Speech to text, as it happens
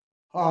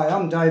Hi,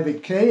 I'm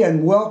David Key,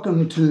 and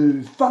welcome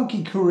to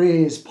Funky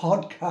Careers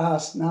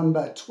podcast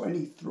number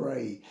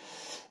 23.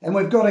 And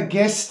we've got a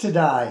guest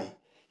today.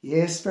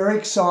 Yes, very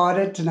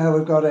excited to know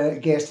we've got a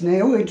guest. Now,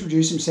 he'll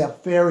introduce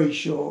himself very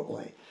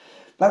shortly.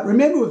 But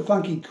remember, with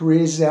Funky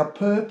Careers, our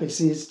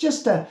purpose is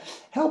just to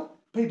help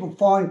people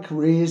find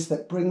careers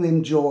that bring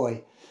them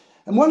joy.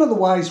 And one of the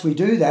ways we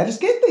do that is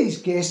get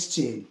these guests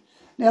in.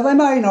 Now, they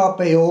may not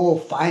be all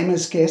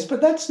famous guests,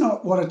 but that's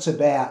not what it's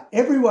about.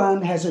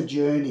 Everyone has a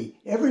journey.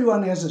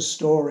 Everyone has a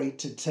story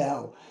to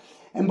tell.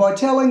 And by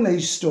telling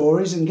these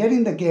stories and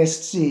getting the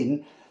guests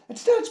in, it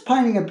starts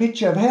painting a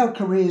picture of how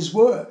careers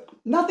work.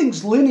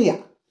 Nothing's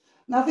linear.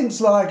 Nothing's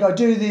like, I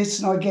do this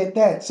and I get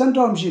that.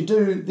 Sometimes you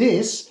do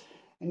this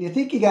and you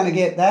think you're going to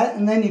get that,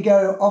 and then you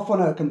go off on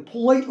a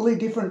completely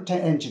different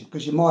tangent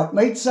because you might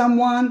meet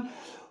someone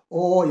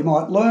or you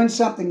might learn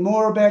something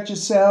more about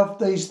yourself.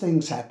 These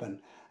things happen.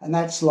 And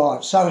that's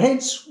life. So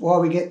hence why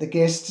we get the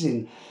guests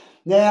in.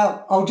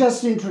 Now, I'll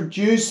just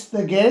introduce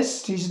the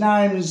guest. His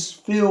name is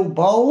Phil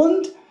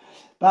Boland,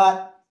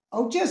 but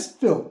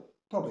Phil,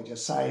 probably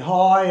just say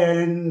hi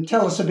and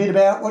tell us a bit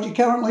about what you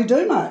currently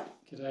do, mate.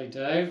 G'day,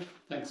 Dave.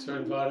 Thanks for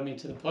inviting me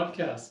to the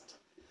podcast.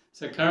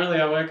 So currently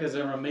I work as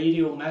a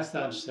remedial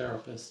massage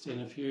therapist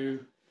in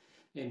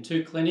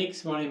two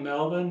clinics, one in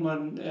Melbourne,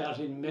 one out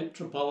in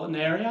metropolitan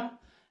area,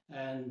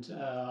 and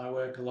I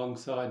work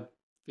alongside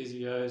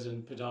physios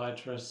and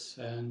podiatrists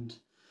and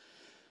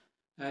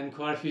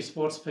quite a few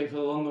sports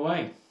people along the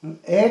way.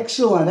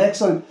 Excellent.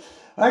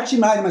 I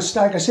actually made a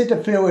mistake. I said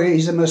to Phil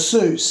he's a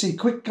masseuse. He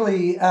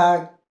quickly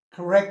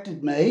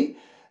corrected me.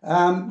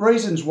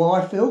 Reasons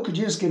why, Phil? Could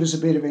you just give us a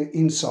bit of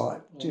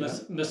insight? Well,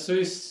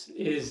 masseuse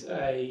is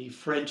a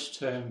French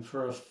term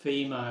for a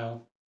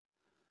female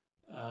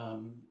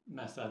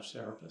massage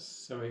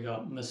therapist. So we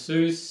got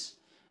masseuse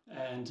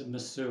and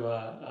masseur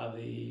are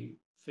the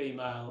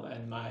female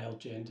and male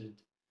gendered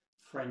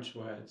French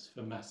words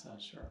for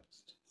massage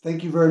therapist.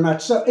 Thank you very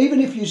much. So even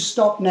if you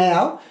stop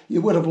now,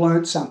 you would have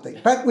learnt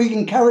something. But we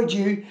encourage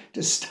you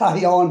to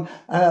stay on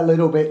a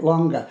little bit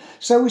longer.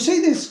 So we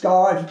see this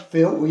guy,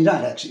 Phil, well, you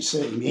don't actually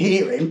see him, you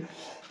hear him,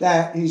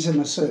 that he's a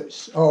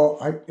masseuse.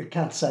 I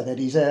can't say that.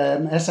 He's a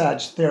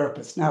massage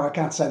therapist. No, I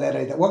can't say that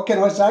either. What can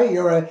I say?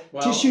 You're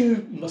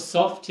a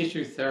soft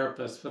tissue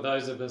therapist for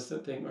those of us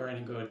that think we're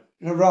any good.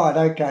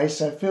 Right, okay.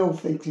 So Phil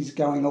thinks he's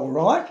going all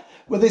right.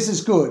 Well, this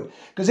is good,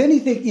 because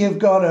anything you've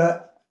got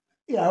a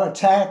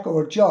tack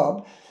or a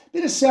job, a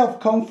bit of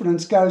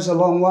self-confidence goes a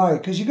long way,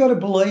 because you've got to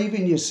believe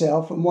in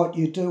yourself and what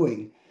you're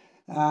doing,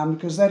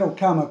 because that'll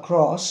come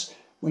across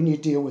when you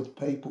deal with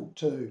people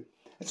too.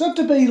 It's not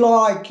to be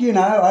like,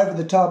 over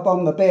the top,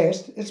 I'm the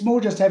best. It's more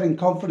just having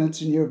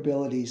confidence in your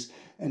abilities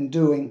and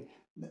doing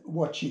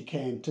what you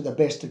can to the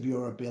best of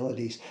your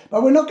abilities.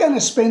 But we're not going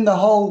to spend the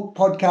whole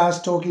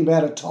podcast talking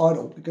about a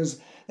title, because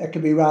that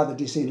could be rather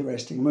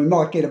disinteresting. We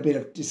might get a bit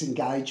of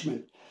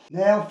disengagement.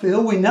 Now,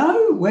 Phil, we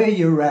know where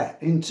you're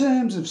at in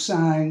terms of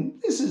saying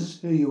this is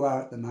who you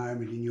are at the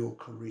moment in your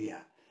career.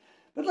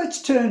 But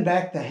let's turn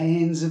back the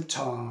hands of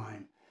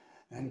time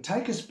and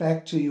take us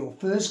back to your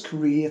first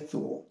career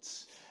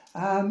thoughts.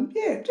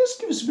 Just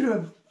give us a bit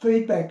of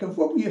feedback of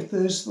what were your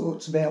first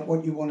thoughts about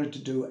what you wanted to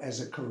do as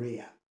a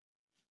career.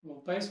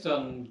 Well, based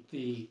on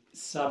the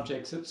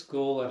subjects at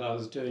school that I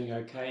was doing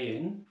okay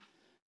in,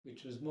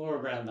 which was more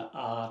around the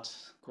art,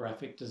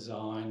 graphic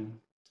design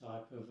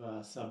type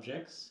of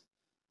subjects,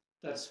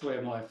 that's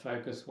where my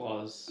focus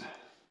was.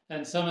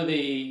 And some of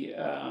the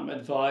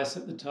advice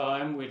at the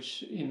time,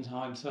 which in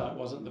hindsight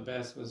wasn't the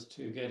best, was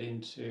to get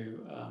into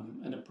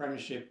an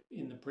apprenticeship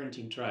in the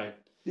printing trade.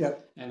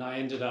 Yep. And I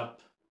ended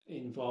up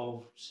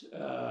involved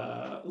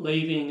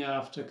leaving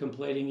after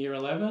completing year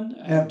 11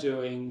 and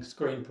doing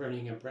screen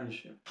printing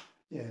apprenticeship.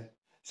 Yeah.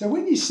 So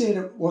when you said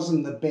it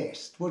wasn't the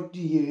best,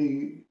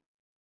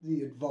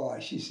 the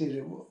advice, you said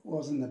it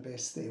wasn't the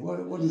best there.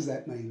 What does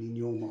that mean in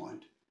your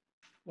mind?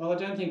 Well, I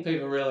don't think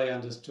people really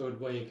understood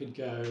where you could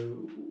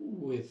go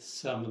with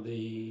some of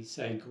the,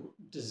 say,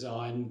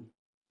 design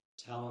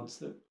talents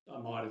that I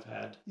might have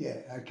had. Yeah,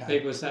 okay.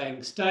 People were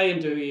saying, stay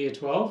and do year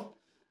 12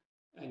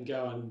 and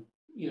go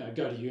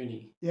to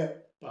uni. Yeah.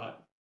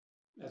 But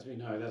as we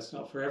know, that's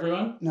not for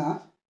everyone.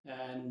 No.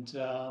 And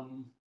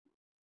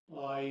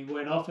I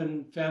went off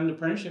and found an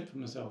apprenticeship for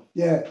myself.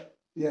 Yeah.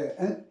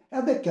 And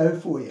how'd that go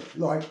for you?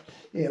 What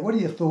are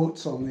your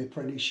thoughts on the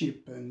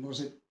apprenticeship, and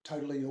was it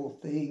totally your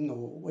thing,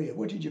 or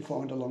what did you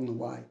find along the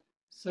way?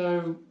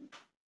 So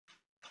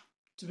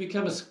to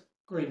become a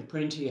screen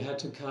printer, you had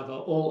to cover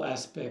all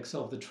aspects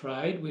of the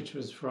trade, which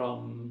was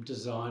from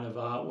design of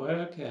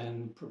artwork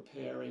and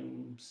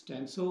preparing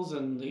stencils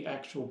and the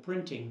actual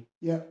printing.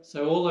 Yeah.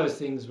 So all those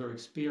things were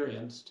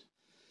experienced.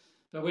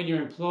 But when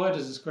you're employed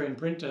as a screen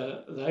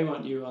printer, they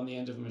want you on the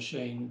end of a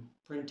machine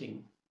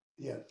printing.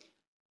 Yeah.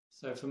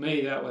 So for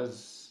me, that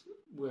was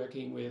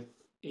working with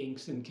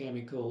inks and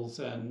chemicals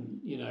and,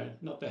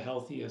 not the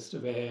healthiest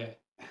of air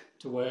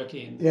to work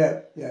in. Yeah.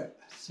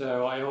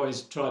 So I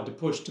always tried to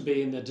push to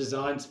be in the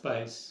design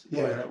space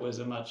where it was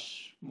a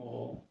much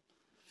more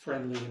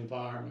friendly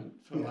environment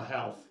for my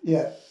health.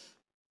 Yeah.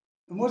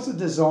 And what's the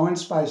design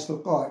space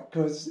look like?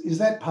 Because is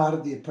that part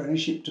of the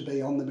apprenticeship to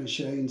be on the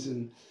machines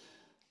and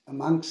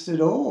amongst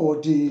it all,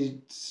 or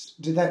did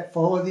that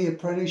follow the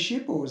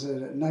apprenticeship, or was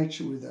it a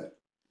nature with a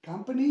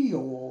company,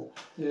 or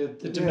The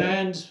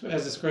demand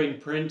as a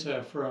screen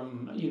printer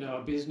from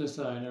a business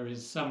owner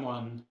is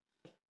someone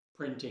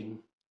printing.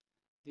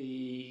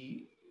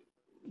 The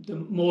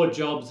more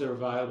jobs are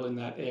available in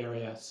that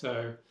area,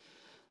 so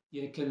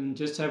you can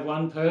just have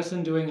one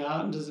person doing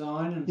art and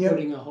design and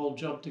putting a whole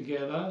job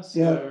together.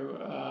 So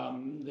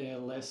they're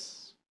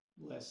less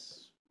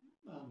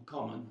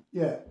common.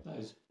 Yeah.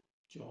 Those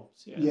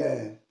jobs. Yeah.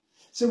 Yeah.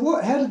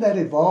 So how did that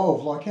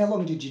evolve? Like, how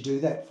long did you do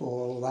that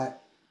for? All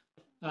that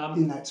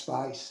in that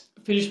space.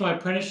 Finished my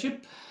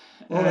apprenticeship.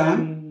 Well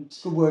done.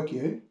 Good work,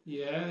 you.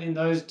 Yeah, in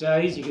those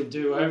days you could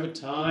do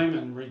overtime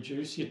and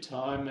reduce your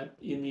time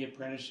in the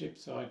apprenticeship.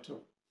 So I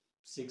took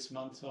 6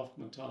 months off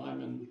my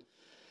time and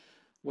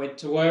went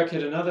to work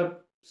at another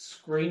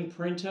screen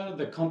printer,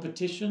 the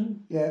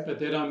competition. Yeah. But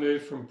then I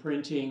moved from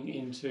printing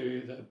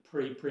into the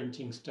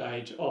pre-printing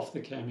stage, off the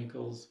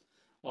chemicals,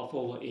 off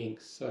all the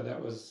inks. So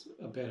that was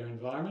a better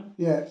environment.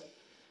 Yeah.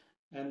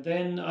 And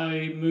then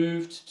I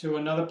moved to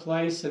another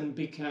place and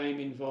became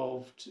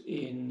involved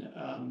in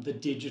the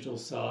digital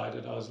side.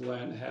 And I was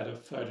learned how to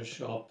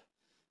Photoshop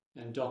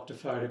and doctor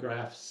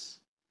photographs,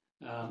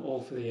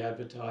 all for the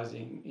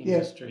advertising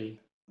industry.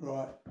 Yeah.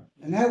 Right.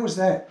 And how was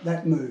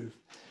that move?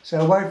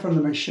 So away from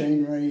the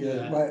machinery,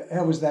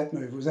 how was that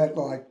move? Was that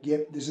like,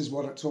 yep, this is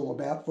what it's all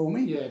about for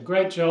me? Yeah,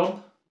 great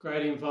job,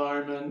 great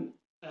environment.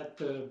 At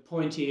the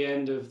pointy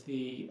end of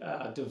the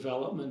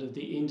development of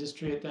the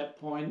industry at that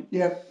point.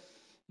 Yep.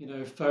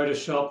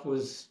 Photoshop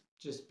was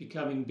just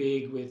becoming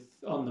big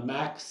on the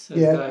Macs as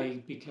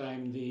they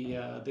became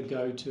the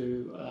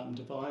go-to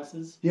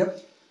devices. Yep.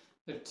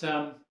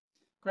 But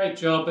great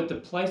job. But the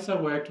place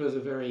I worked was a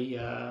very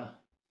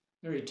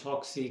very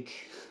toxic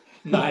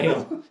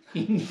male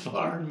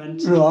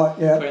environment. Right.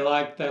 Yeah.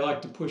 Where they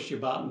like to push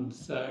your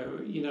buttons. So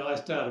I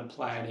started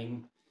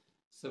planning,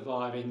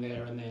 surviving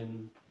there, and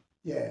then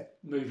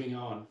moving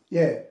on.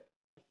 Yeah.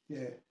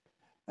 Yeah.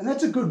 And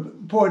that's a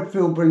good point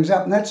Phil brings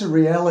up, and that's a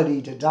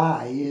reality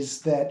today,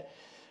 is that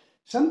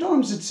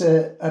sometimes it's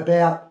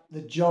about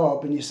the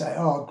job and you say,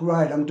 oh,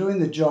 great, I'm doing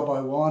the job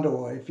I want,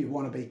 or if you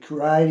want to be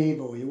creative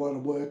or you want to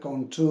work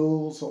on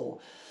tools, or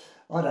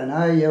I don't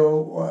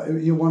know,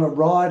 you want to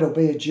write or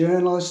be a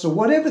journalist, or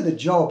whatever the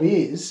job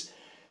is,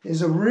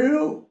 there's a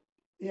real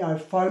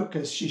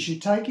focus you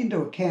should take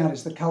into account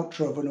is the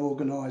culture of an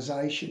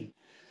organisation,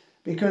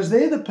 because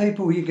they're the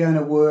people you're going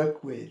to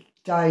work with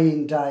day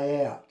in,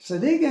 day out. So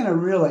they're going to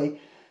really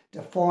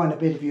define a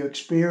bit of your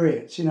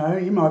experience. You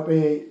might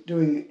be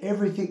doing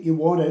everything you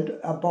wanted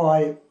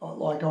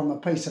like on a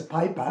piece of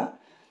paper,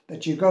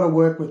 but you've got to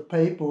work with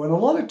people. And a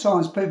lot of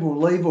times people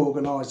leave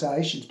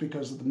organisations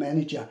because of the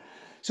manager.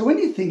 So when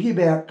you're thinking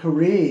about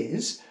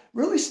careers,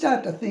 really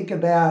start to think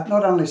about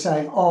not only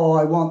saying, oh,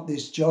 I want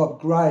this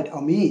job, great,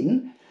 I'm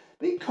in.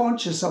 Be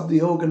conscious of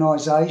the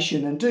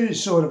organisation and do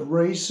sort of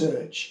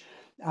research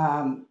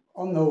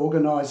on the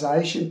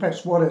organisation,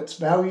 perhaps what its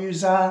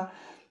values are.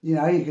 You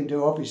can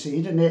do obviously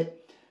internet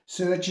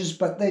searches,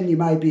 but then you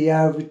may be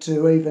able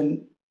to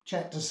even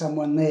chat to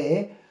someone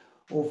there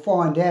or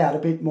find out a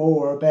bit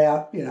more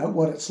about,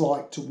 what it's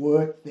like to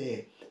work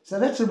there. So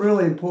that's a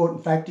really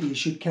important factor you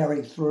should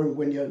carry through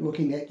when you're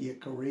looking at your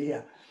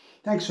career.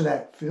 Thanks for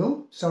that,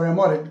 Phil. Sorry, I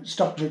might have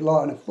stopped your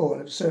line of thought.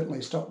 It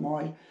certainly stopped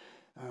my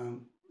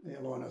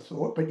line of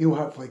thought, but you'll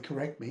hopefully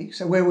correct me.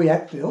 So where are we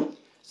at, Phil?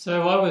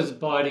 So I was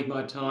biding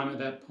my time at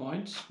that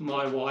point.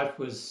 My wife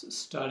was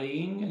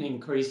studying and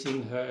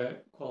increasing her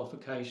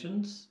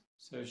qualifications.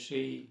 So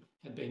she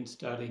had been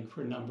studying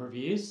for a number of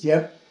years.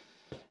 Yep.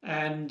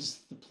 And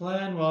the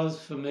plan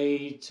was for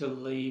me to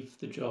leave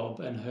the job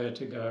and her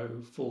to go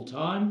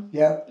full-time.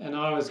 Yep. And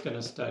I was going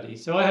to study.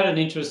 So I had an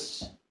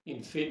interest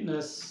in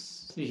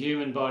fitness, the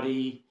human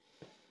body,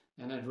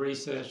 and had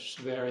researched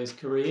various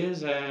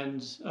careers.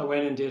 And I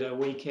went and did a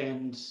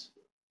weekend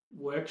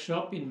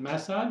workshop in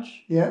massage.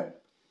 Yep.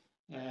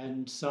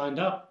 And signed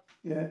up.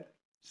 Yeah.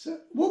 So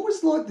what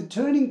was like the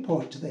turning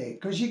point there?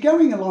 Because you're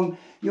going along,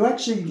 you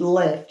actually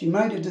left, you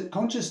made a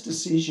conscious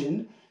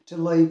decision to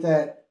leave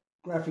that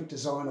graphic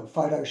design or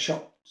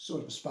Photoshop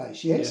sort of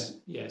space, yes?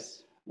 Yeah,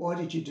 yes. Why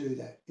did you do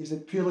that? Is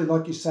it purely,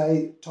 like you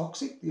say,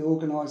 toxic, the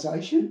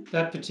organisation?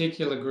 That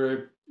particular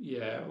group,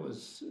 it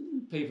was,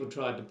 people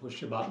tried to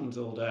push your buttons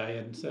all day,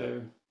 and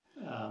so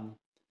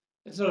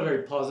it's not a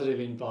very positive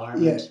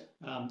environment.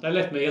 Yeah. They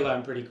left me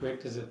alone pretty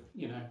quick because,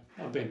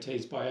 I've been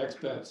teased by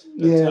experts.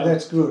 But,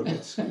 that's good.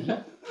 That's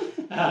good.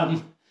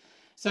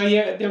 So,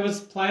 there was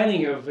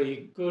planning of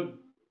a good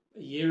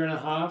year and a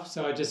half.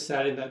 So I just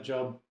sat in that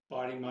job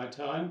biding my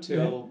time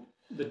till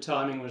the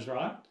timing was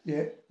right.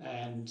 Yeah.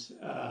 And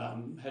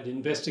had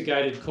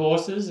investigated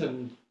courses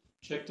and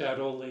checked out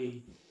all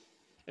the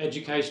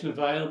education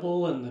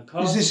available and the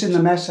cost. Is this in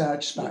the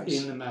massage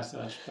space? In the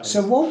massage space.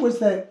 So what was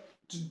that,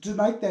 to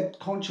make that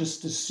conscious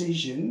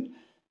decision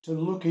to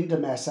look into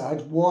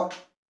massage, what,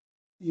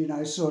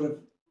 sort of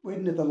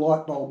when did the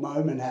light bulb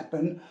moment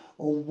happen?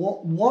 Or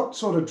what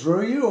sort of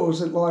drew you? Or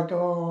was it like,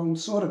 oh, I'm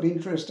sort of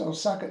interested, I'll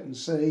suck it and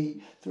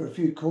see through a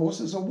few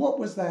courses? Or what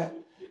was that?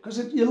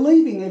 Because you're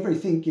leaving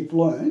everything you've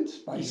learned,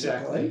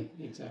 basically.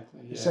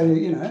 Exactly. Yeah. So,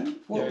 you know,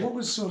 what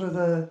was sort of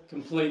the...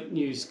 Complete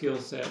new skill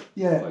set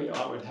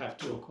I would have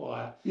to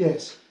acquire.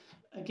 Yes.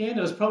 Again,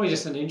 it was probably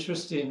just an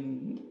interest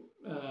in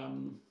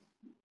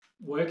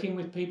working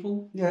with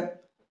people. Yeah.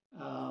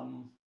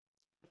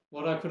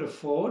 What I could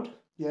afford.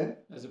 Yeah.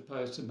 As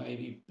opposed to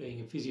maybe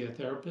being a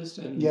physiotherapist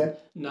and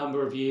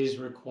number of years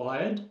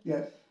required.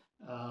 Yeah.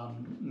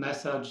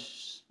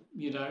 Massage,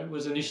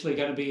 was initially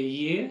going to be a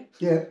year.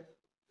 Yeah.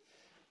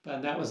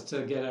 But that was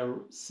to get a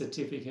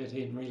certificate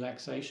in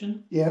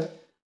relaxation. Yeah.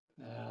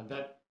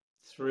 That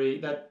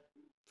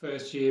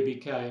first year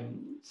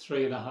became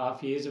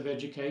 3.5 years of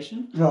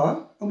education.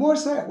 Right. And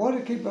why's that? Why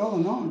did it keep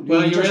rolling on?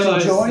 Well, you just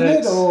realise enjoying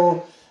it,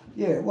 or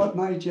what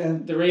made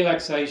you? The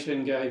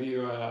relaxation gave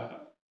you a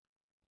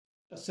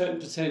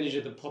certain percentage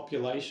of the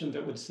population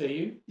that would see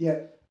you.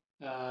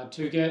 Yeah.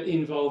 To get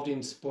involved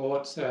in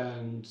sports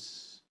and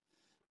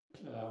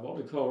what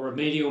we call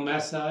remedial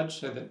massage,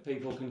 so that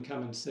people can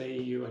come and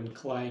see you and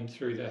claim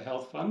through their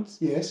health funds.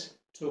 Yes.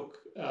 Took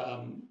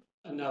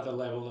another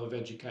level of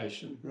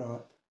education.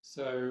 Right.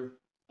 So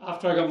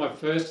after I got my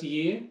first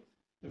year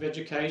of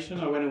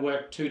education, I went and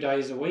worked 2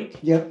 days a week.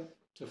 Yep.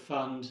 To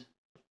fund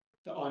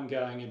the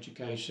ongoing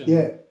education.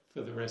 Yeah.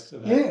 For the rest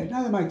of that. Yeah,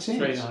 no, that makes sense.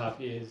 3.5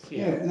 years.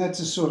 Yeah, and that's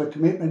a sort of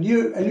commitment.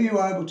 You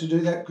were able to do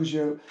that because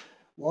your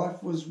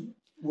wife was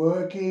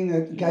working.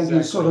 It gave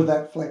you sort of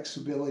that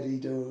flexibility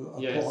to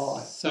apply.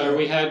 Yes. So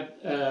we had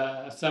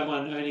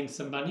someone earning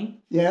some money.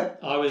 Yeah.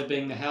 I was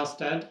being the house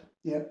dad.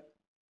 Yeah.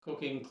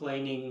 Cooking,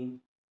 cleaning,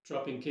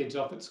 dropping kids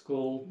off at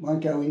school.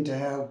 Won't go into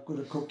how good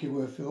a cook you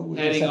were, Phil.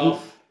 Heading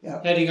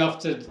off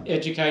to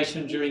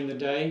education during the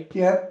day.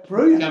 Yeah,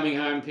 brilliant. Coming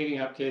home, picking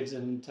up kids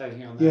and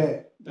taking on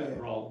that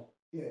role.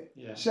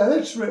 Yeah. So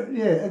that's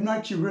it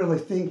makes you really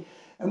think.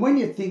 And when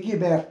you're thinking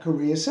about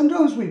careers,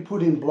 sometimes we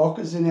put in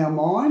blockers in our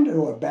mind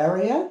or a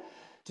barrier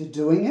to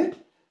doing it,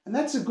 and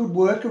that's a good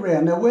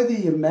workaround. Now, whether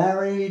you're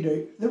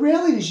married, the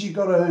reality is you've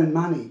got to earn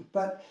money.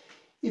 But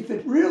if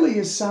it really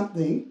is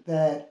something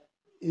that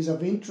is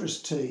of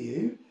interest to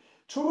you,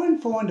 try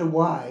and find a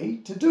way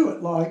to do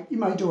it. Like you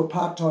may do a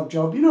part-time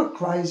job you're not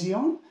crazy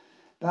on,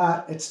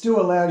 but it still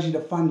allows you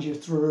to fund you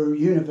through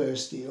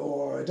university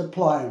or a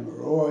diploma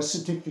or a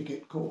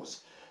certificate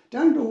course.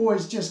 Don't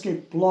always just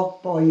get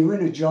blocked by you're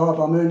in a job,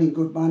 I'm earning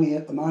good money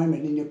at the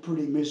moment, and you're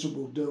pretty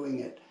miserable doing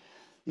it.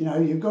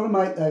 You've got to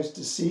make those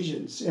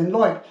decisions. And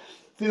like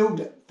Phil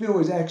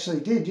actually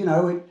did,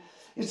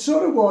 it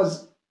sort of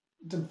was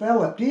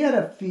developed. He had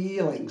a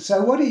feeling.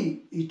 So what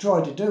he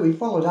tried to do, he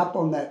followed up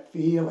on that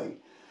feeling.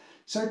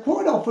 So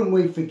quite often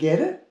we forget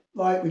it.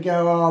 Like we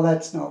go, oh,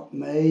 that's not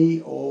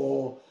me,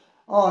 or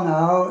oh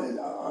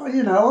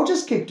no, I'll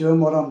just keep doing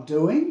what I'm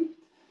doing.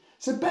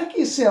 So back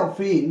yourself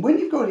in. When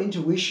you've got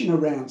intuition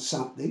around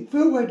something,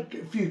 Phil had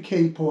a few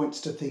key points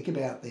to think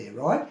about there,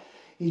 right?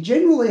 He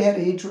generally had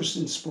an interest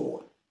in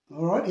sport,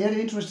 all right? He had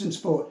an interest in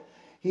sport.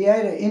 He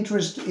had an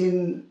interest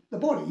in the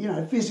body,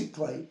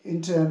 physically,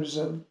 in terms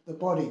of the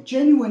body.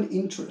 Genuine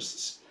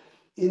interests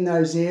in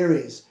those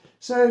areas.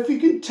 So if you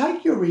can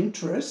take your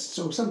interests,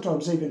 or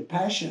sometimes even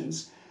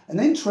passions, and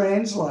then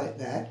translate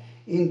that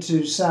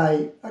into,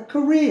 say, a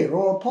career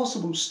or a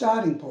possible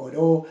starting point,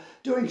 or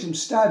doing some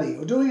study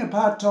or doing a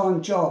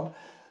part-time job.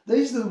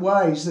 These are the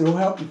ways that will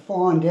help you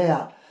find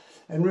out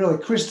and really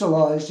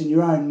crystallise in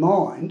your own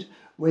mind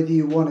whether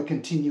you want to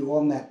continue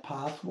on that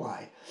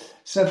pathway.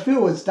 So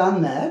Phil has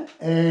done that,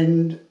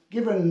 and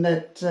given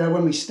that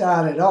when we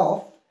started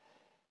off,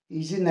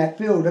 he's in that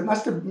field, it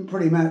must have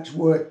pretty much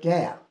worked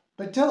out.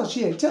 But tell us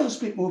a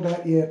bit more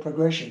about your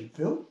progression,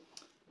 Phil.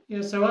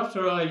 Yeah, so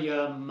after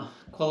I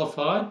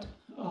qualified,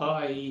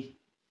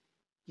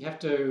 you have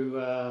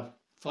to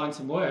find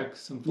some work,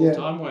 some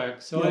full-time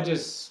work. So I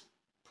just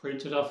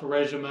printed off a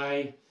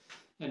resume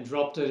and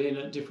dropped it in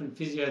at different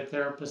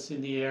physiotherapists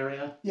in the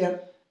area.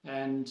 Yep.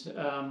 And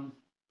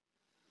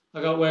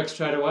I got work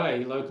straight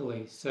away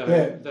locally. So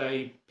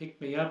they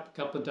picked me up a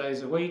couple of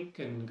days a week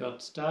and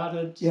got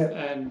started. Yep.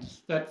 And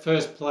that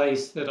first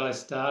place that I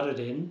started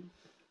in,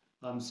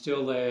 I'm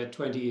still there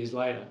 20 years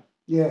later.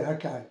 Yeah,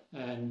 okay.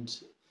 And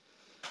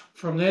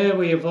from there,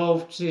 we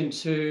evolved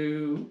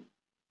into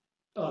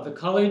the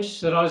college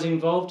that I was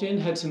involved in,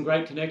 had some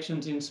great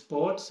connections in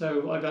sport,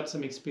 so I got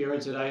some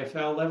experience at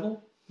AFL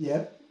level.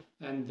 Yep.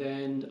 And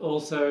then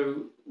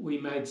also we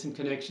made some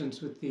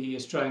connections with the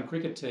Australian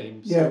cricket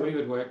team. So Yep. we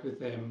would work with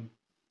them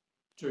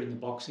during the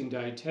Boxing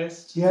Day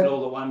tests Yep. and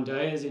all the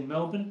one-dayers in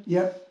Melbourne.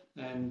 Yep.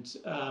 And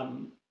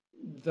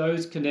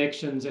those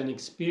connections and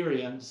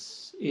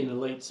experience in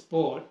elite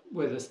sport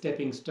were the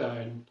stepping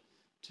stone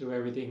to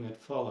everything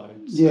that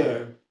followed.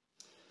 Yeah.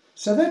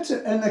 So that's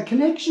it. And the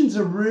connections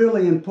are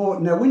really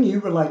important. Now, when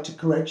you relate to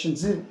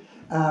connections, is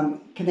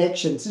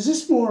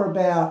this more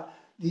about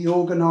the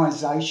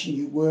organisation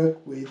you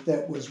work with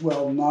that was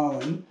well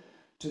known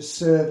to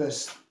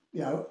service,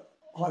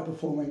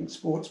 high-performing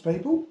sports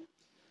people?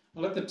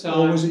 Well, at the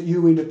or was time, it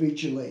you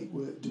individually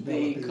were the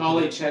developing?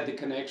 college had the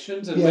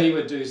connections, and Yeah. we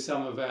would do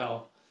some of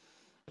our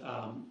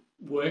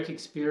work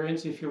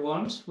experience, if you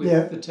want, with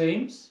Yeah. the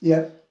teams.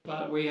 Yeah,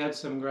 But we had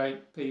some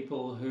great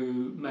people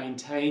who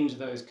maintained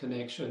those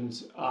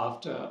connections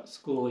after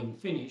schooling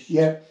finished.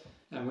 yeah,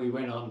 And we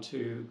went on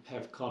to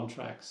have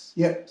contracts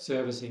yeah,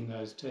 servicing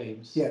those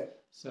teams. yeah.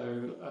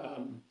 So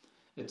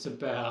it's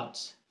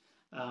about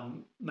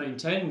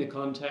maintaining the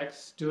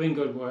contacts, doing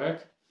good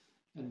work,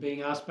 and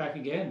being asked back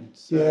again.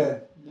 So Yeah.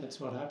 that's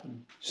what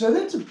happened. So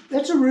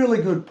that's a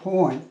really good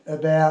point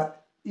about,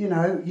 you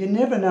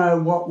never know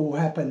what will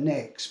happen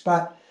next.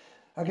 But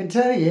I can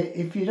tell you,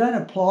 if you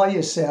don't apply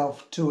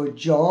yourself to a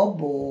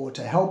job or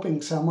to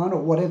helping someone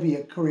or whatever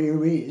your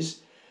career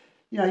is,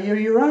 you're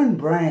your own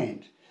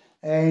brand.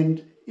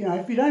 And,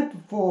 if you don't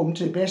perform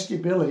to the best of your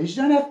abilities,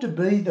 you don't have to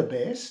be the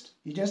best.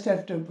 You just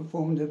have to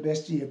perform to the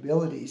best of your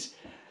abilities.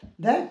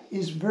 That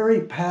is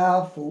very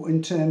powerful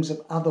in terms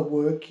of other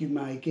work you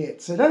may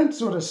get. So don't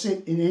sort of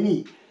sit in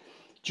any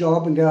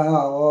job and go,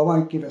 oh, well, I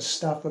won't give a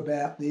stuff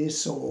about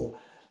this, or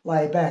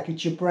lay back.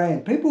 It's your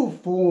brand. People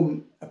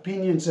form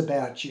opinions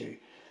about you.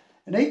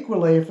 And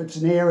equally, if it's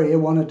an area you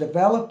want to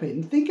develop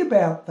in, think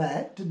about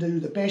that to do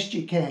the best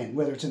you can,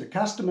 whether it's in a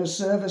customer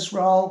service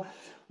role,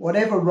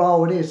 whatever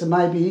role it is. It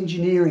may be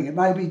engineering, it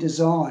may be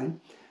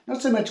design.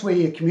 Not so much where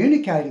you're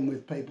communicating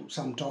with people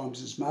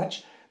sometimes as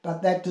much,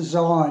 but that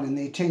design and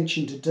the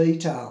attention to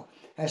detail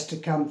has to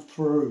come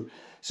through.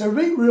 So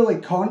be really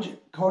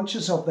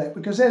conscious of that,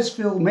 because as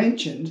Phil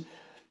mentioned,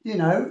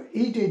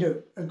 he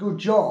did a good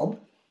job,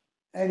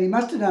 and he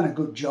must have done a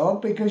good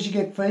job because you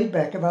get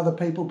feedback of other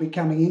people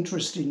becoming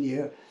interested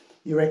in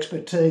your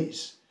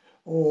expertise,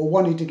 or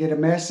wanting to get a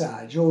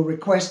massage, or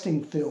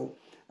requesting Phil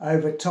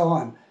over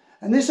time.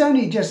 And this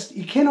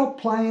you cannot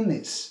plan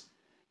this.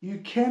 You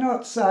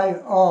cannot say,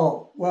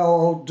 oh, well,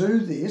 I'll do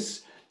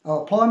this.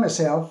 I'll apply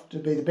myself to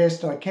be the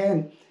best I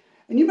can.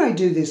 And you may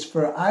do this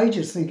for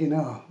ages thinking,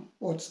 oh,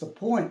 what's the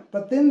point?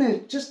 But then there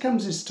just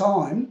comes this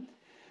time,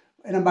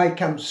 and it may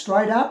come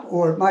straight up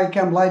or it may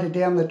come later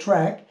down the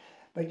track,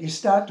 but you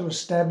start to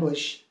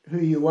establish who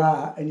you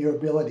are and your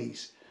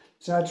abilities.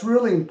 So it's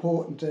really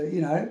important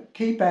to,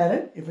 keep at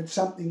it if it's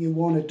something you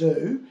want to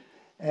do,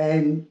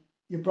 and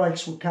your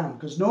breaks will come.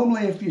 Because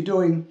normally if you're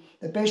doing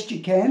the best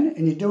you can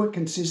and you do it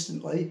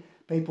consistently,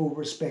 people will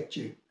respect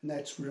you. And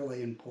that's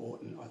really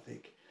important, I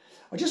think.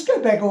 I'll just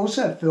go back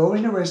also, Phil,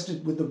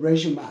 interested with the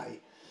resume.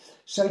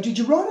 So did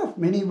you write off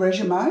many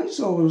resumes,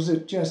 or was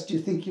it just, do you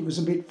think it was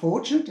a bit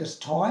fortunate,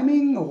 just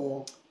timing,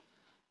 or?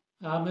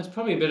 It's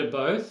probably a bit of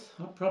both.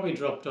 I probably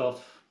dropped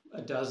off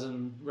a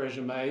dozen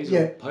resumes, Yeah.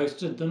 or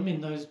posted them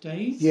in those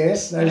days.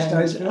 Yes, those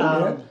days, Phil,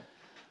 yeah.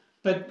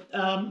 But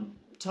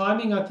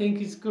timing, I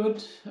think, is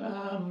good.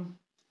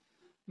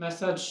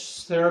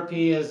 Massage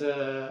therapy as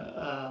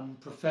a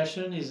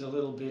profession is a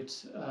little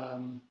bit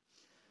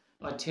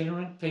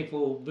itinerant.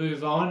 People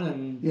move on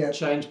and Yeah.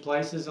 change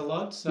places a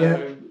lot, so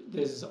Yeah.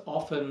 there's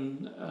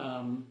often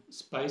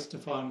space to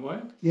find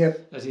work.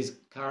 Yep. As is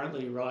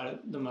currently right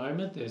at the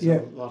moment, there's Yeah.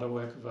 a lot of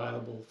work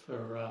available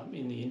for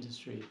in the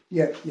industry.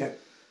 Yep.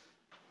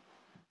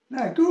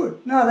 No, good.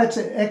 No, that's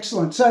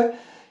excellent. So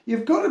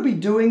you've got to be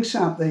doing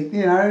something.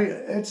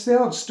 It's the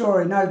old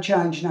story, no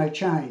change, no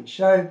change.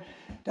 So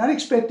don't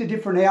expect a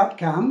different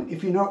outcome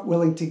if you're not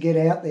willing to get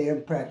out there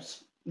and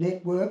perhaps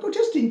network or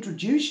just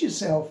introduce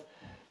yourself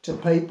to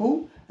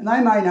people. And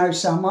they may know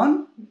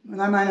someone,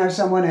 and they may know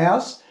someone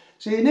else.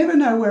 So you never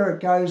know where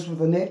it goes with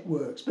the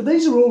networks. But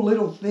these are all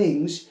little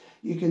things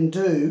you can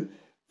do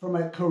from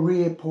a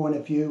career point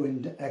of view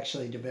and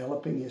actually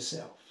developing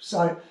yourself.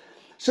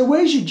 So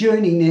where's your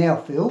journey now,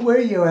 Phil? Where are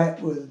you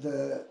at with,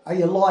 are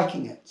you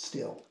liking it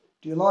still?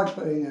 Do you like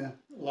being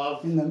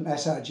in the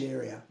massage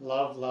area?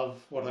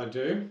 Love what I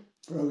do.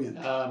 Brilliant.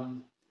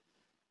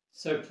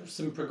 So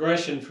some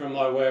progression from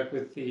my work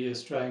with the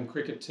Australian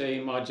cricket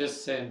team. I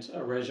just sent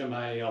a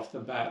resume off the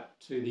bat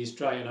to the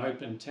Australian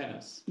Open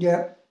tennis.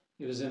 Yeah.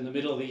 It was in the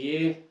middle of the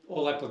year.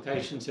 All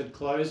applications had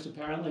closed,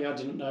 apparently. I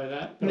didn't know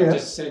that. But Yeah. I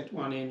just sent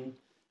one in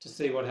to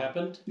see what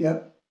happened.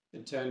 Yep.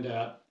 It turned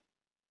out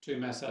 2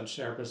 massage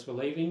therapists were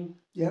leaving.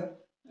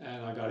 Yep.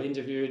 And I got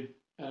interviewed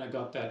and I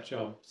got that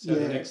job. So Yeah.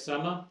 the next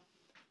summer,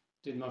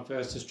 did my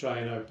first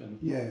Australian Open.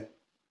 Yeah.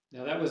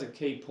 Now that was a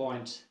key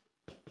point.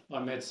 I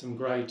met some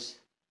great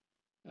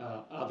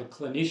other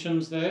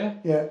clinicians there.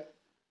 Yeah.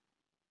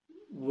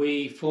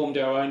 We formed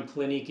our own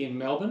clinic in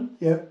Melbourne,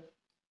 Yep.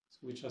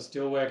 which I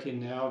still work in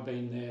now. I've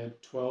been there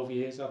 12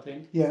 years, I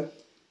think. Yep.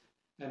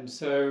 And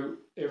so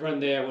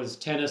everyone there was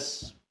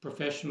tennis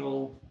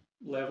professional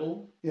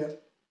level.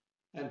 Yep.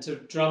 And to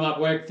drum up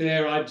work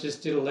there, I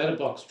just did a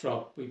letterbox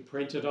drop. We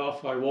printed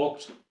off. I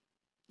walked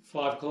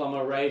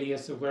 5-kilometre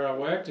radius of where I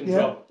worked and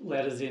dropped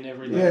letters in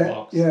every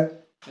letterbox. Yeah.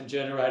 And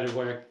generated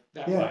work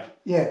that way.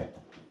 Yeah.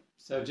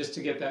 So just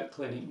to get that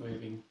clinic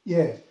moving.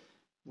 Yeah.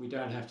 We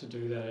don't have to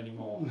do that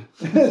anymore.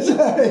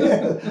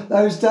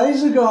 Those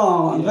days are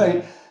gone.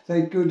 Yeah.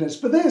 Thank goodness.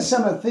 But there's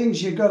some of the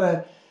things you've got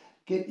to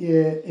get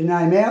your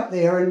name out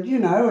there, and you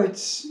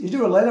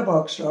do a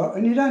letterbox drop,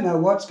 and you don't know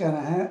what's going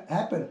to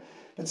happen.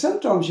 But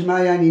sometimes you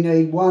may only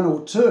need one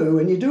or two,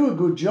 and you do a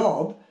good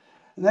job,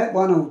 and that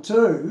one or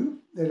two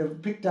that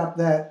have picked up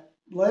that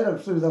letter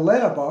through the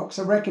letterbox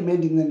are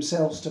recommending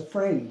themselves to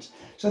friends.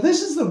 So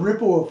this is the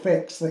ripple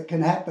effects that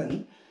can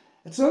happen.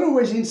 It's not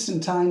always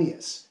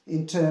instantaneous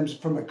in terms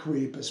from a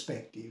career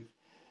perspective.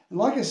 And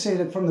like I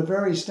said from the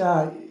very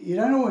start, you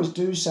don't always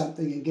do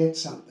something and get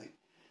something.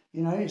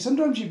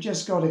 Sometimes you've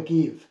just got to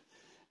give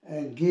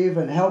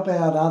and help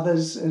out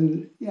others,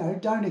 and,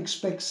 don't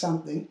expect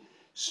something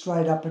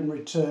straight up in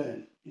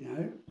return.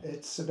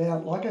 It's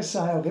about, like I say,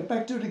 I'll get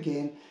back to it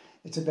again,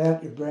 it's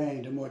about your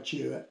brand and what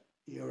you're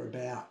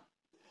about.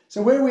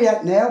 So where are we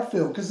at now,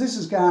 Phil? Because this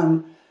is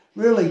going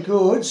really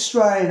good.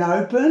 Australian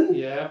Open.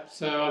 Yeah,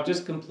 so I've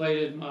just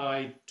completed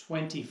my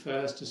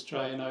 21st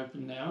Australian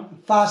Open now.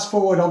 Fast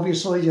forward,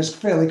 obviously, just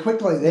fairly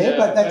quickly there,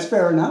 but that's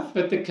fair enough.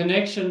 But the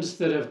connections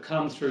that have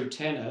come through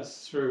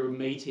tennis, through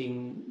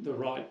meeting the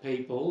right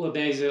people, and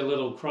there's a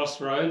little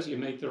crossroads, you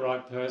meet the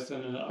right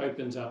person and it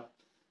opens up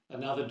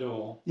another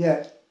door.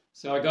 Yeah.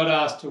 So I got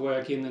asked to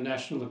work in the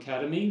National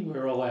Academy,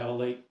 where all our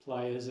elite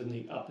players and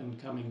the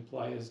up-and-coming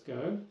players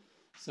go.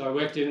 So I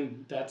worked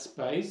in that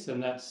space,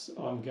 and that's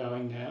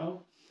ongoing now.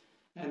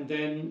 And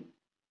then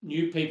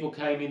new people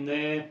came in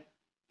there.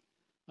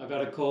 I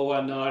got a call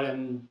one night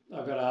and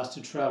I got asked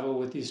to travel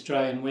with the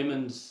Australian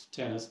women's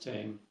tennis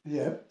team.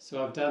 Yeah.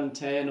 So I've done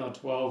 10 or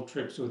 12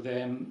 trips with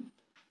them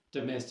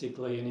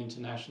domestically and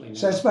internationally now.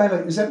 So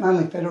is that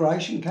mainly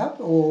Federation Cup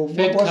or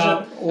Fed what was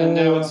Cup, it? Or... and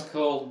now it's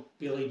called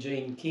Billie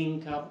Jean King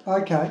Cup.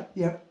 Okay,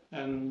 yep.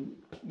 And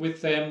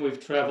with them we've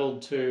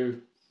travelled to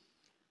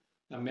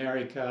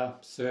America,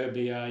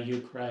 Serbia,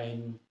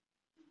 Ukraine,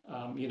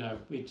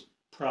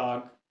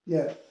 Prague,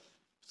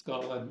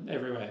 Scotland,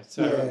 everywhere.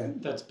 So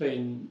that's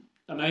been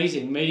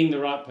amazing, meeting the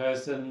right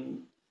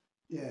person,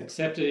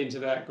 accepted into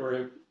that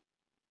group,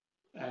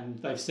 and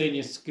they've seen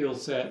your skill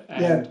set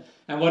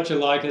and what you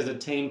like as a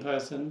team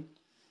person,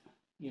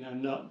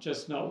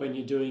 not when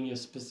you're doing your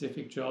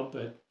specific job,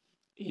 but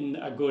in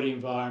a good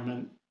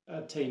environment,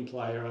 a team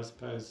player, I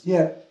suppose.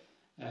 Yeah.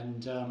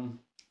 And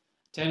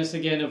tennis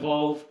again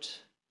evolved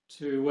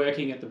to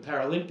working at the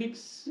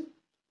Paralympics.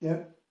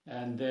 Yep.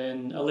 And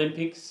then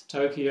Olympics,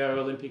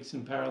 Tokyo Olympics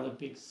and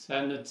Paralympics,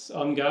 and it's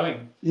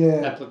ongoing.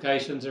 Yeah.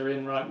 Applications are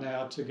in right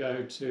now to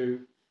go to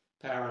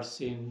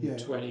Paris in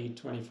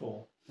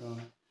 2024. Right.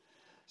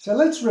 So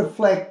let's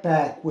reflect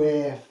back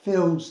where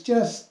Phil's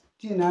just,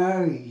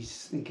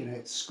 he's thinking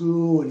at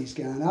school and he's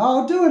going,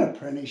 I'll do an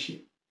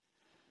apprenticeship.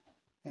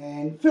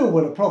 And Phil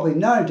would have probably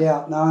no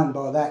doubt known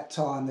by that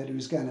time that he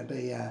was going to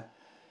be a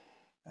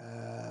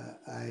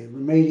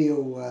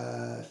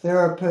remedial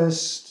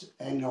therapist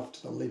and off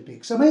to the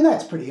Olympics. I mean,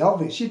 that's pretty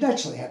obvious. You'd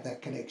naturally have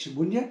that connection,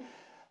 wouldn't you?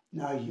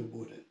 No, you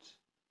wouldn't.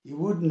 You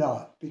would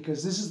not,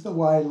 because this is the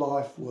way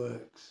life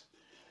works.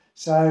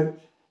 So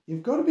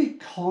you've got to be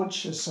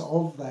conscious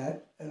of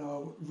that, and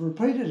I'll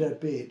repeat it a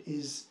bit,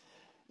 it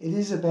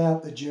is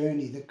about the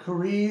journey. The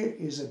career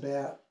is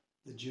about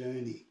the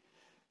journey.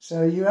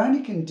 So you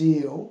only can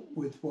deal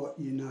with what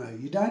you know.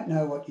 You don't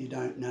know what you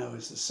don't know,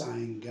 as the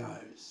saying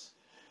goes.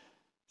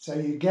 So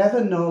you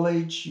gather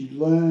knowledge, you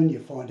learn, you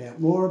find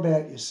out more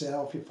about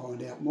yourself, you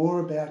find out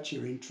more about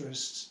your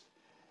interests,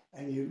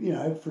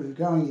 and through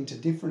going into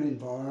different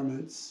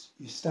environments,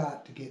 you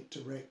start to get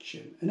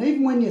direction. And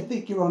even when you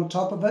think you're on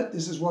top of it,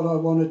 this is what I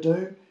want to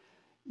do,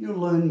 you'll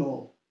learn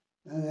more,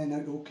 and then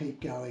it will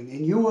keep going.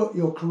 And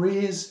your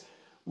careers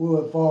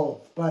will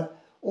evolve. But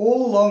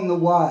all along the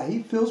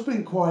way, Phil's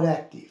been quite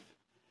active.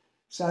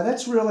 So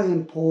that's really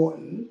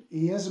important.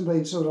 He hasn't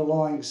been sort of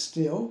lying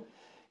still.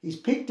 He's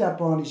picked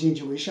up on his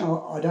intuition.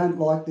 I don't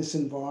like this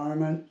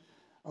environment.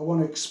 I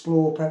want to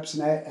explore perhaps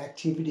an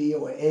activity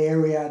or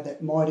area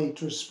that might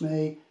interest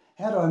me.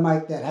 How do I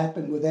make that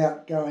happen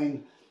without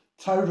going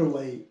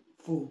totally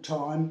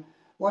full-time?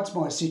 What's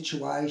my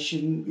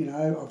situation?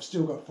 I've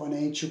still got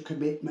financial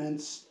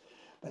commitments.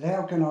 But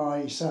how can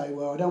I say,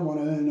 well, I don't want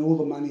to earn all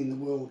the money in the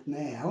world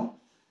now,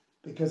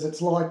 because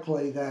it's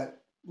likely that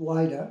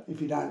later,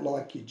 if you don't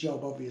like your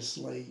job,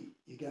 obviously,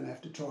 you're going to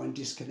have to try and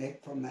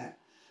disconnect from that.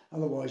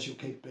 Otherwise, you'll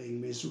keep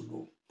being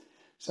miserable.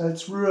 So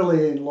it's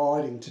really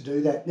enlightening to do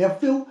that. Now,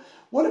 Phil,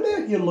 what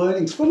about your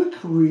learnings from a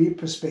career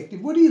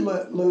perspective? What do you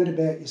learn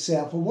about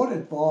yourself, or what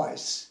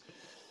advice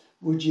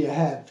would you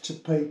have to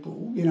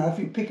people, if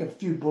you pick a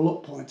few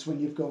bullet points when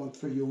you've gone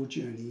through your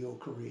journey, your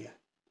career?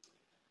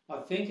 I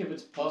think if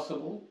it's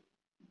possible,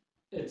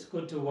 it's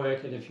good to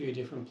work in a few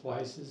different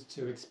places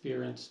to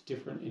experience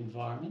different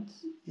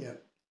environments. Yeah.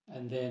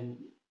 And then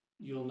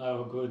you'll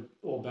know a good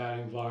or bad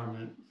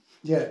environment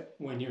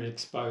when you're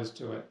exposed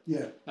to it.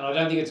 Yeah. And I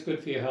don't think it's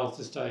good for your health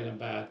to stay in a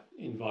bad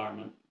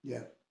environment.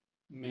 Yeah.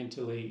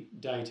 Mentally,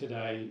 day to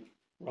day,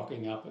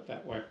 rocking up at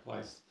that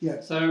workplace. Yeah.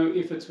 So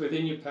if it's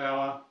within your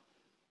power,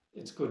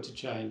 it's good to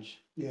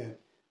change. Yeah.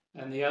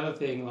 And the other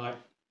thing, like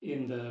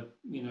in the,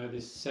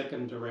 this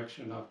second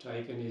direction I've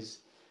taken, is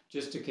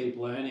just to keep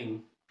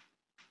learning,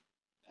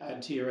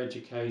 add to your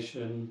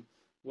education,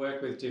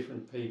 work with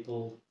different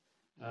people.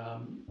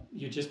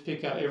 You just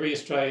pick up every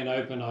Australian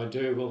Open I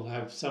do will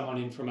have someone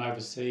in from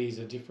overseas,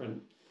 a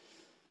different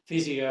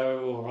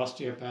physio or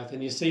osteopath,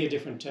 and you see a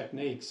different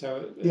technique.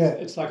 So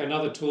it's like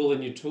another tool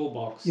in your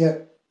toolbox. Yeah.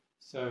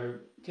 So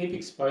keep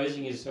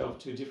exposing yourself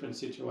to different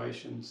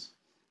situations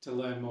to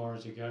learn more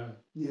as you go.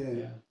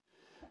 Yeah.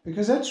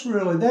 Because that's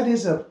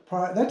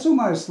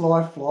almost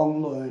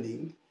lifelong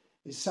learning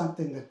is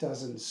something that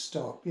doesn't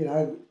stop. You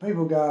know,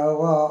 people go,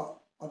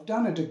 well, I've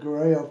done a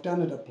degree, I've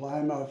done a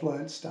diploma, I've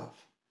learned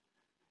stuff.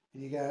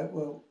 And you go,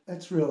 well,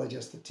 that's really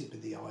just the tip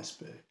of the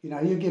iceberg. You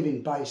know, you're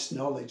giving base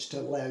knowledge to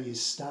allow you to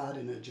start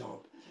in a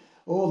job.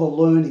 All the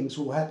learnings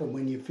will happen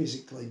when you're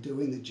physically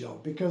doing the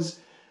job, because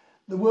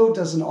the world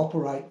doesn't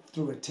operate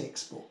through a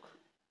textbook,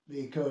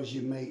 because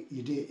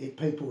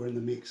people are in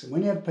the mix. And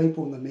when you have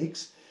people in the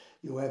mix,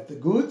 you'll have the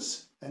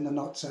goods and the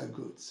not so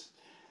goods.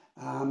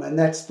 And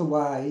that's the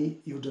way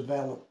you'll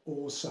develop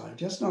also,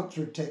 just not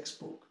through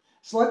textbook.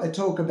 It's like they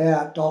talk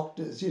about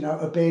doctors, you know,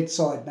 a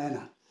bedside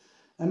manner.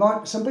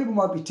 Some people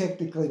might be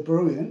technically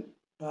brilliant,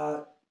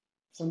 but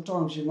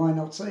sometimes you might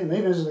not see them,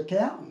 even as an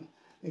accountant,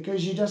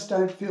 because you just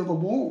don't feel the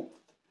warmth.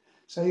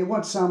 So you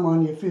want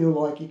someone you feel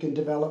like you can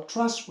develop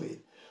trust with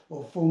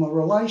or form a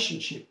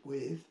relationship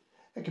with.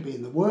 It could be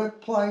in the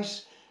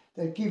workplace.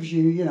 That gives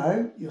you, you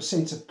know, your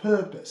sense of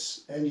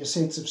purpose and your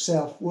sense of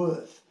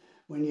self-worth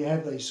when you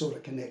have these sort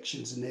of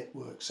connections and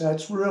networks. So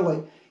it's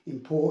really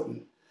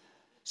important.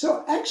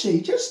 So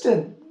actually,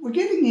 we're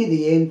getting near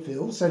the end,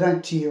 Phil, so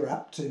don't tear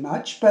up too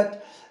much,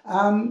 but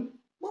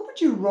what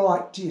would you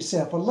write to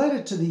yourself, a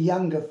letter to the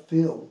younger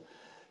Phil,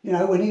 you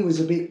know, when he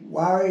was a bit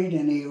worried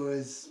and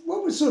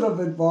what sort of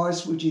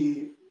advice would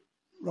you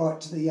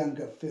write to the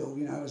younger Phil,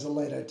 you know, as a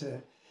letter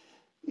to,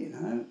 you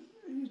know,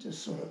 you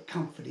just sort of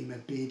comfort him a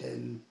bit?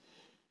 And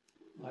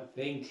I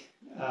think,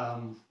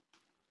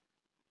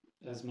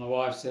 as my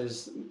wife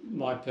says,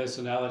 my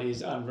personality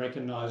is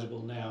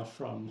unrecognisable now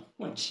from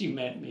when she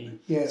met me.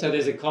 Yeah. So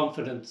there's a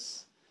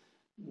confidence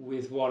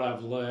with what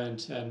I've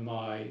learned and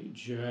my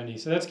journey.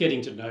 So that's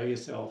getting to know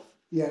yourself.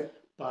 Yeah.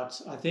 But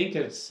I think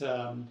it's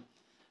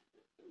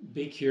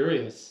be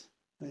curious.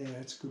 Yeah,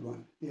 that's a good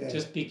one. Yeah.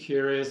 Just be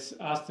curious,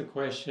 ask the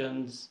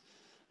questions,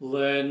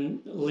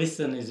 learn,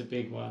 listen is a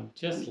big one.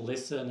 Just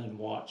listen and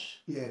watch.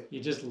 Yeah. You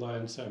just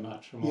learn so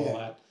much from all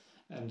that.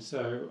 And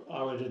so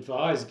I would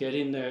advise get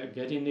in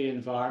the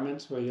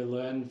environments where you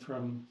learn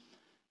from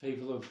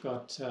people who've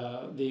got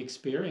the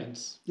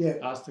experience. Yeah.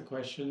 Ask the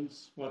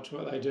questions, watch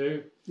what they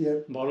do. Yeah.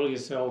 Model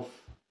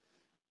yourself,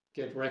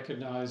 get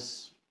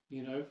recognised,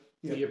 you know,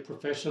 for your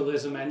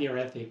professionalism and your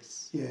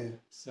ethics. Yeah.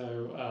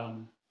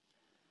 So,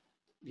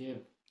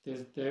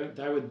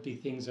 there would be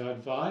things I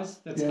advise.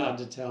 That's hard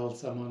to tell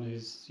someone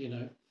who's, you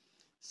know,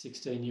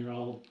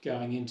 16-year-old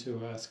going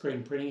into a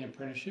screen printing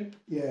apprenticeship.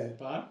 Yeah.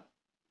 But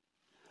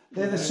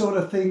they're the sort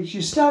of things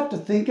you start to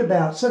think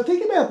about. So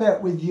think about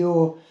that with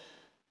your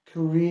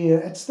career.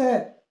 It's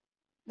that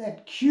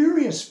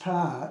curious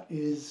part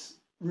is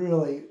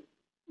really,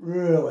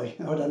 really,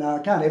 I don't know, I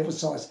can't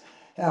emphasise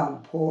how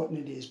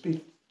important it is.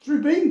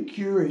 Through being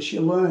curious,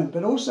 you learn,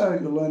 but also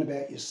you learn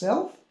about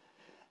yourself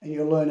and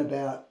you learn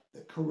about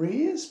the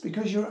careers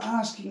because you're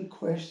asking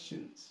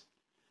questions.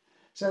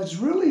 So it's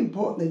really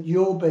important that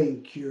you're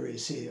being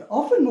curious here.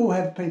 Often we'll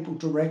have people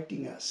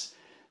directing us.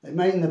 They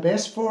mean the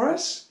best for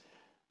us,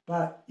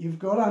 but you've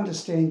got to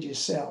understand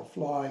yourself,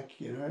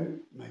 like, you know,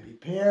 maybe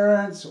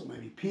parents or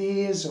maybe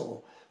peers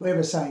or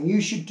whoever saying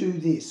you should do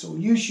this or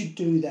you should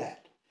do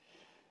that.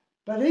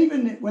 But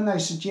even when they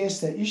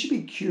suggest that, you should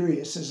be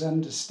curious as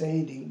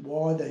understanding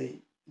why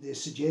they're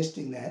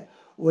suggesting that,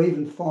 or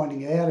even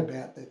finding out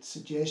about that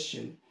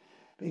suggestion,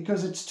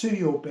 because it's to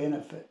your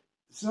benefit.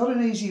 It's not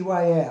an easy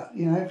way out.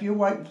 You know, if you're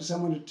waiting for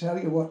someone to tell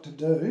you what to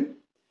do,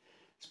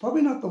 it's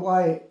probably not the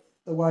way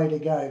to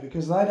go,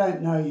 because they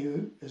don't know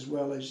you as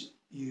well as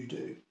you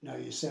do know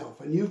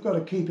yourself. And you've got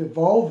to keep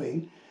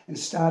evolving and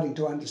starting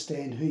to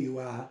understand who you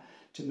are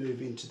to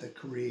move into the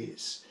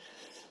careers.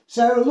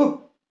 So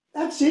look,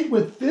 that's it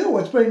with Phil.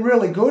 It's been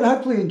really good.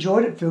 Hopefully you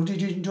enjoyed it, Phil.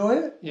 Did you enjoy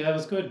it? Yeah, it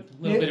was good.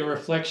 A little bit of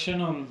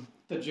reflection on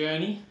the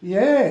journey.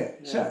 Yeah.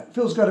 So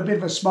Phil's got a bit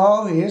of a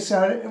smile here,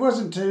 so it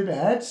wasn't too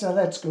bad. So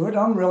that's good.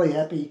 I'm really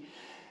happy.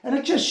 And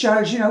it just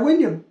shows, you know, when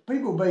you're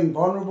people being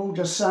vulnerable,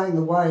 just saying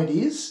the way it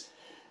is,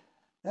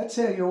 that's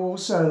how you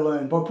also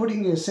learn, by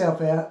putting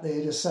yourself out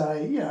there to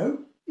say, you know,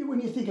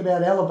 when you think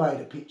about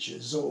elevator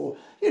pitches or,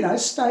 you know,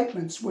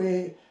 statements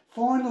where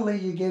finally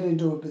you get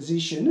into a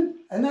position,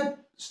 and that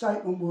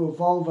statement will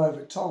evolve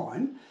over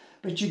time,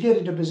 but you get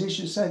into a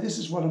position to say, this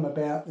is what I'm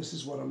about, this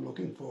is what I'm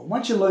looking for.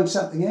 Once you learn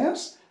something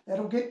else,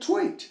 that'll get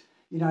tweaked,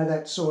 you know,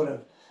 that sort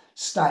of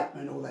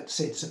statement or that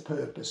sense of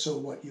purpose or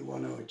what you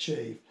want to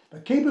achieve.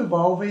 But keep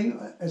evolving,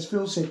 as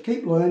Phil said,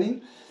 keep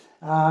learning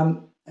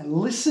and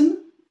listen.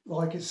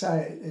 Like I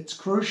say, it's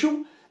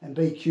crucial, and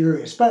be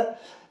curious.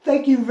 But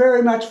thank you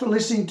very much for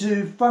listening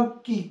to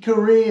Funky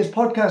Careers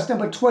podcast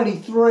number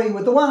 23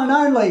 with the one and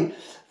only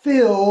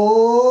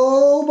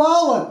Phil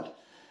Boland.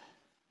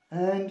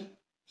 And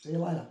see you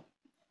later.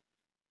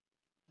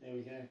 There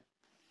we go.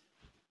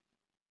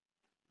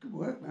 Good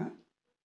work, mate.